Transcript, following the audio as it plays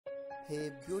Hey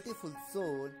beautiful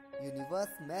soul,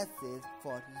 universe message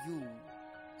for you.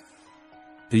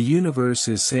 The universe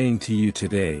is saying to you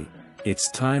today, it's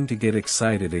time to get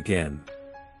excited again.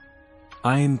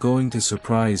 I am going to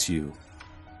surprise you.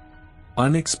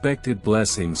 Unexpected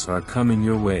blessings are coming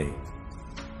your way.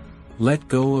 Let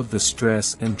go of the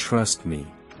stress and trust me.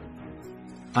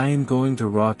 I am going to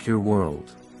rock your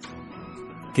world.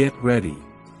 Get ready.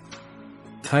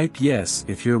 Type yes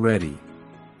if you're ready.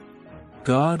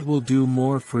 God will do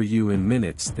more for you in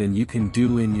minutes than you can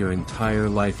do in your entire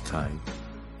lifetime.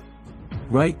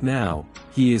 Right now,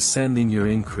 He is sending your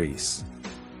increase.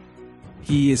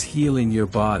 He is healing your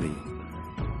body.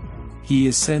 He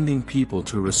is sending people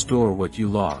to restore what you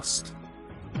lost.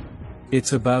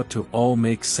 It's about to all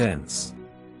make sense.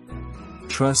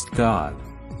 Trust God.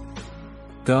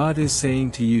 God is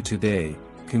saying to you today,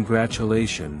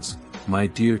 congratulations, my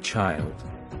dear child.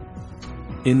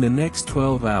 In the next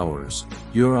 12 hours,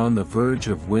 you're on the verge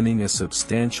of winning a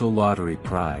substantial lottery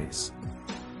prize.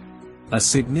 A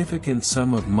significant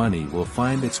sum of money will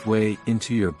find its way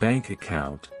into your bank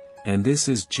account, and this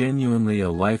is genuinely a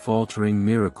life-altering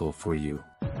miracle for you.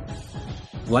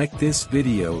 Like this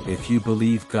video if you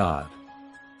believe God.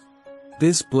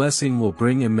 This blessing will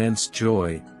bring immense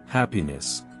joy,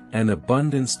 happiness, and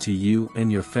abundance to you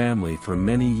and your family for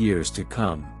many years to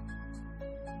come.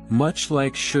 Much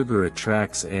like sugar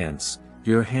attracts ants,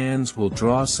 your hands will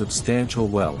draw substantial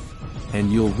wealth,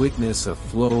 and you'll witness a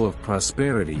flow of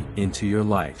prosperity into your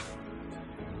life.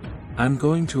 I'm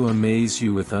going to amaze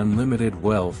you with unlimited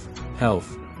wealth,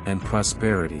 health, and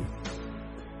prosperity.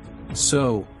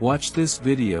 So, watch this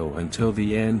video until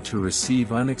the end to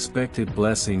receive unexpected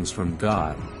blessings from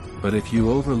God, but if you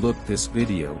overlook this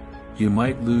video, you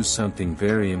might lose something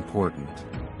very important.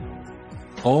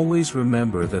 Always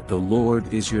remember that the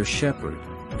Lord is your shepherd,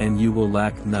 and you will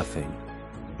lack nothing.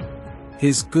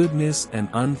 His goodness and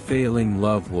unfailing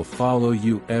love will follow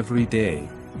you every day,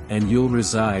 and you'll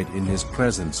reside in His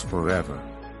presence forever.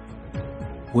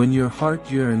 When your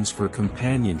heart yearns for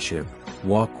companionship,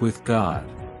 walk with God.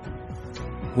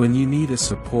 When you need a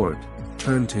support,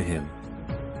 turn to Him.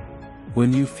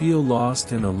 When you feel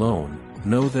lost and alone,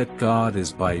 know that God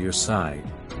is by your side.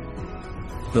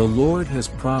 The Lord has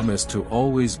promised to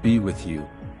always be with you,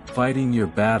 fighting your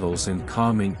battles and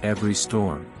calming every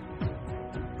storm.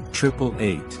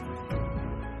 888.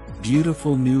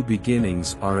 Beautiful new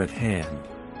beginnings are at hand.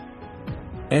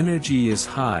 Energy is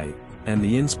high, and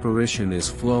the inspiration is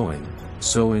flowing,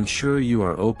 so ensure you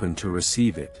are open to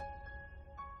receive it.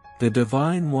 The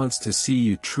Divine wants to see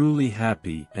you truly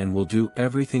happy and will do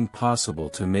everything possible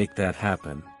to make that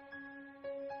happen.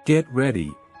 Get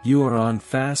ready, you are on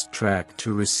fast track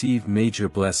to receive major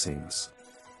blessings.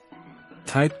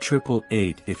 Type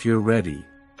 888 if you're ready.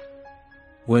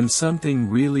 When something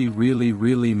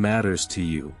really matters to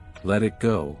you, let it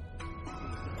go.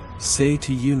 Say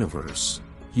to universe,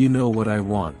 you know what I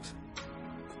want.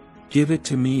 Give it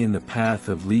to me in the path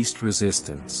of least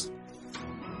resistance.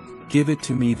 Give it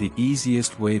to me the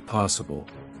easiest way possible.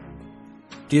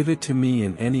 Give it to me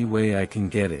in any way I can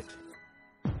get it.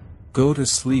 Go to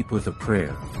sleep with a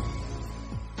prayer.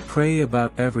 Pray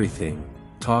about everything,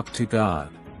 talk to God.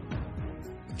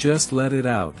 Just let it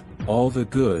out, all the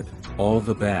good, all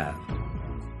the bad.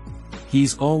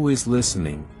 He's always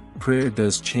listening, prayer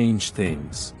does change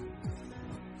things.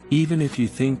 Even if you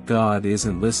think God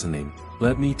isn't listening,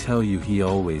 let me tell you He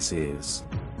always is.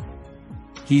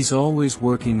 He's always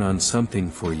working on something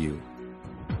for you.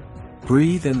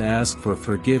 Breathe and ask for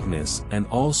forgiveness and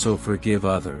also forgive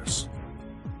others.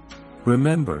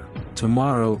 Remember,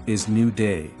 tomorrow is new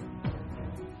day.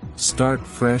 Start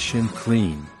fresh and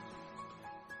clean.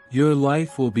 Your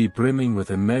life will be brimming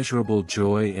with immeasurable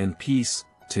joy and peace.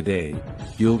 Today,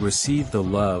 you'll receive the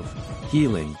love,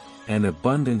 healing, and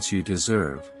abundance you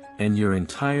deserve, and your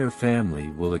entire family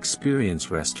will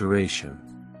experience restoration.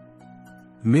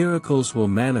 Miracles will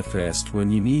manifest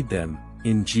when you need them,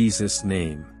 in Jesus'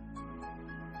 name.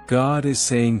 God is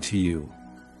saying to you,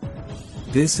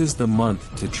 this is the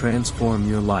month to transform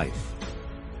your life.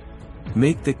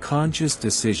 Make the conscious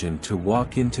decision to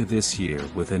walk into this year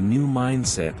with a new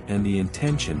mindset and the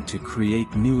intention to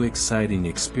create new exciting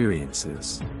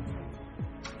experiences.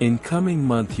 In coming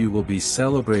month you will be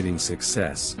celebrating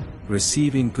success,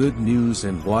 receiving good news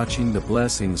and watching the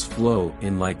blessings flow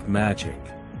in like magic.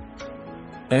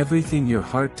 Everything your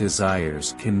heart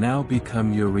desires can now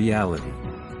become your reality.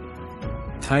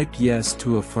 Type yes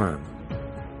to affirm.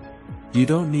 You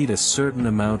don't need a certain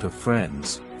amount of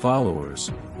friends,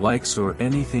 followers, likes or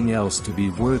anything else to be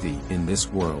worthy in this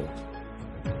world.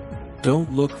 Don't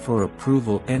look for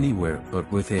approval anywhere but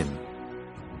within.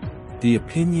 the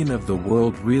opinion of the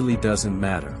world really doesn't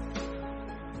matter.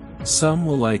 Some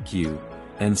will like you,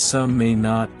 and some may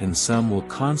not, and some will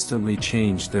constantly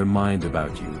change their mind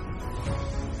about you.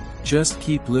 Just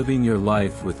keep living your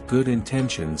life with good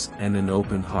intentions and an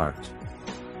open heart.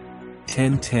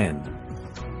 10-10.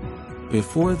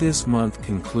 Before this month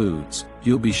concludes,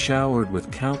 you'll be showered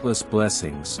with countless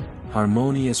blessings,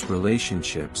 harmonious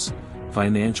relationships,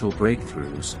 financial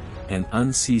breakthroughs, and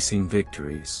unceasing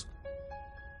victories.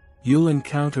 You'll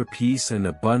encounter peace and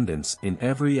abundance in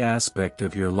every aspect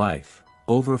of your life,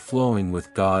 overflowing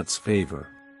with God's favor.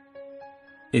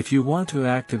 If you want to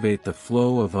activate the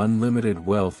flow of unlimited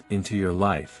wealth into your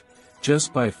life,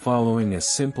 just by following a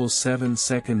simple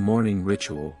 7-second morning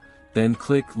ritual, then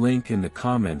click link in the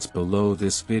comments below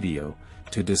this video,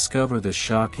 to discover the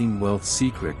shocking wealth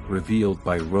secret revealed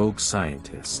by rogue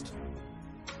scientist.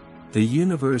 The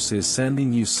universe is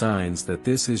sending you signs that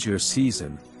this is your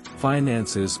season,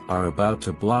 finances are about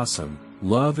to blossom,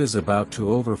 love is about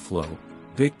to overflow,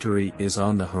 victory is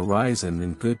on the horizon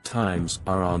and good times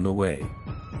are on the way.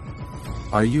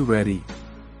 Are you ready?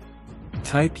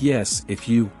 Type yes if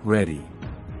you ready.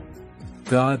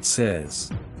 God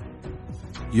says,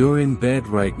 you're in bed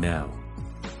right now,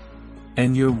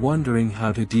 and you're wondering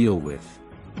how to deal with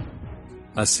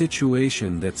a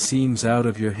situation that seems out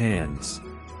of your hands.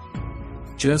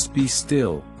 Just be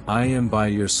still, I am by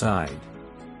your side.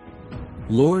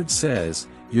 Lord says,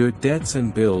 your debts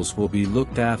and bills will be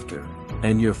looked after,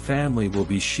 and your family will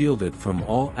be shielded from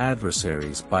all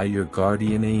adversaries by your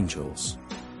guardian angels.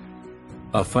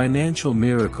 A financial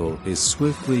miracle is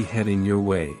swiftly heading your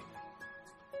way.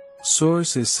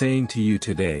 Source is saying to you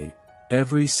today,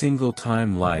 every single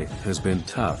time life has been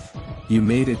tough, you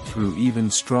made it through even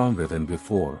stronger than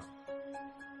before.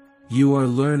 You are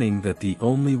learning that the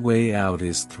only way out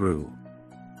is through.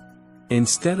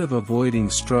 Instead of avoiding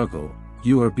struggle,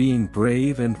 you are being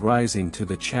brave and rising to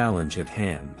the challenge at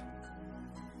hand.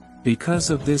 Because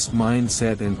of this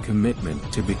mindset and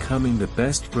commitment to becoming the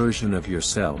best version of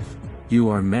yourself, you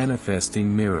are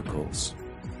manifesting miracles.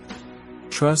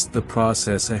 Trust the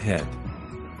process ahead.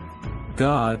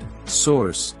 God,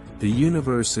 Source, the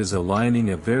universe is aligning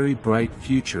a very bright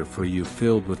future for you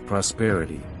filled with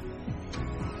prosperity.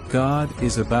 God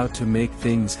is about to make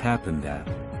things happen that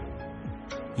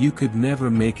you could never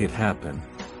make it happen.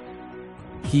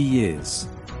 He is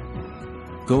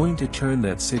going to turn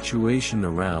that situation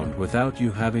around without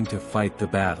you having to fight the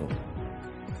battle.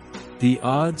 The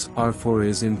odds are for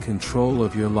is in control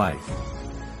of your life.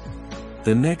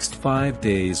 The next 5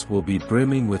 days will be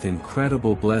brimming with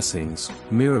incredible blessings,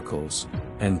 miracles,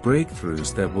 and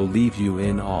breakthroughs that will leave you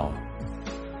in awe.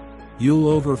 You'll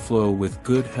overflow with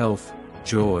good health,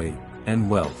 joy, and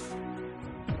wealth.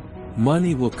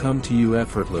 Money will come to you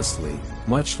effortlessly,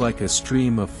 much like a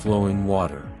stream of flowing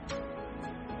water.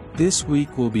 This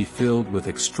week will be filled with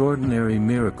extraordinary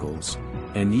miracles,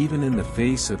 and even in the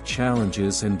face of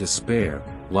challenges and despair,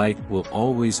 light will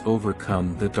always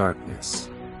overcome the darkness.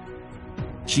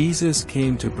 Jesus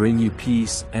came to bring you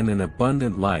peace and an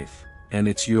abundant life, and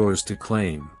it's yours to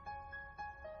claim.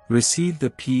 Receive the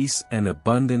peace and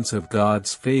abundance of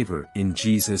God's favor in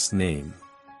Jesus' name.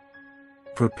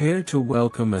 Prepare to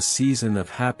welcome a season of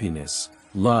happiness,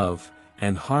 love,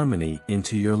 and harmony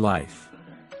into your life.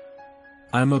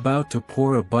 I'm about to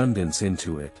pour abundance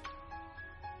into it.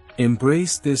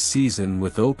 Embrace this season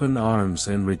with open arms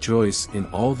and rejoice in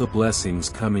all the blessings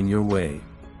coming your way.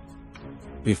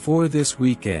 Before this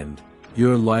weekend,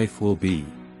 your life will be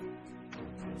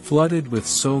flooded with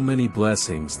so many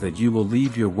blessings that you will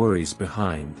leave your worries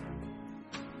behind.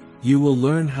 You will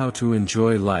learn how to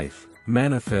enjoy life,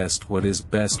 manifest what is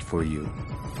best for you.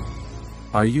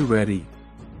 Are you ready?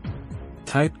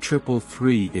 Type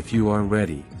 333 if you are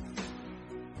ready.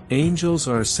 Angels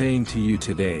are saying to you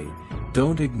today,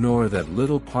 don't ignore that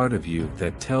little part of you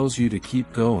that tells you to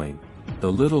keep going,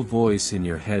 the little voice in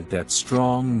your head that's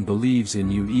strong and believes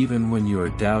in you even when you are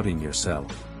doubting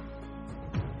yourself.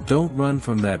 Don't run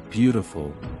from that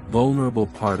beautiful, vulnerable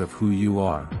part of who you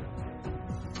are.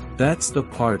 That's the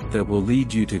part that will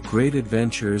lead you to great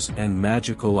adventures and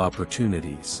magical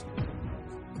opportunities.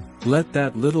 Let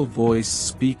that little voice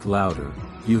speak louder.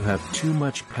 You have too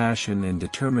much passion and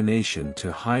determination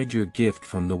to hide your gift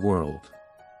from the world.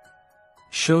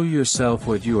 Show yourself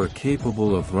what you are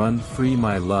capable of. Run free,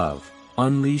 my love,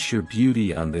 unleash your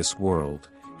beauty on this world,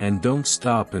 and don't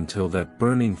stop until that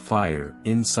burning fire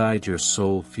inside your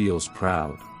soul feels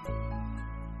proud.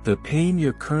 The pain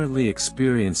you're currently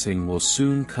experiencing will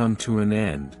soon come to an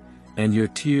end, and your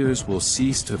tears will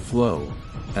cease to flow,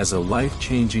 as a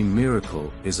life-changing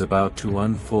miracle is about to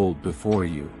unfold before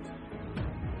you.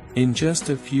 In just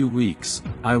a few weeks,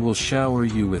 I will shower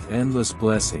you with endless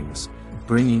blessings,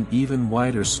 bringing even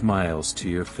wider smiles to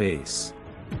your face.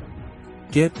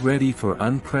 Get ready for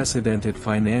unprecedented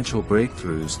financial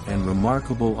breakthroughs and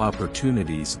remarkable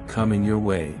opportunities coming your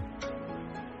way.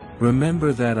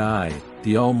 Remember that I,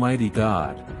 the Almighty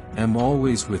God, am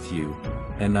always with you,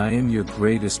 and I am your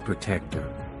greatest protector.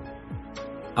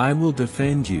 I will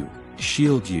defend you,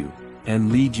 shield you, and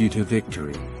lead you to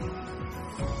victory.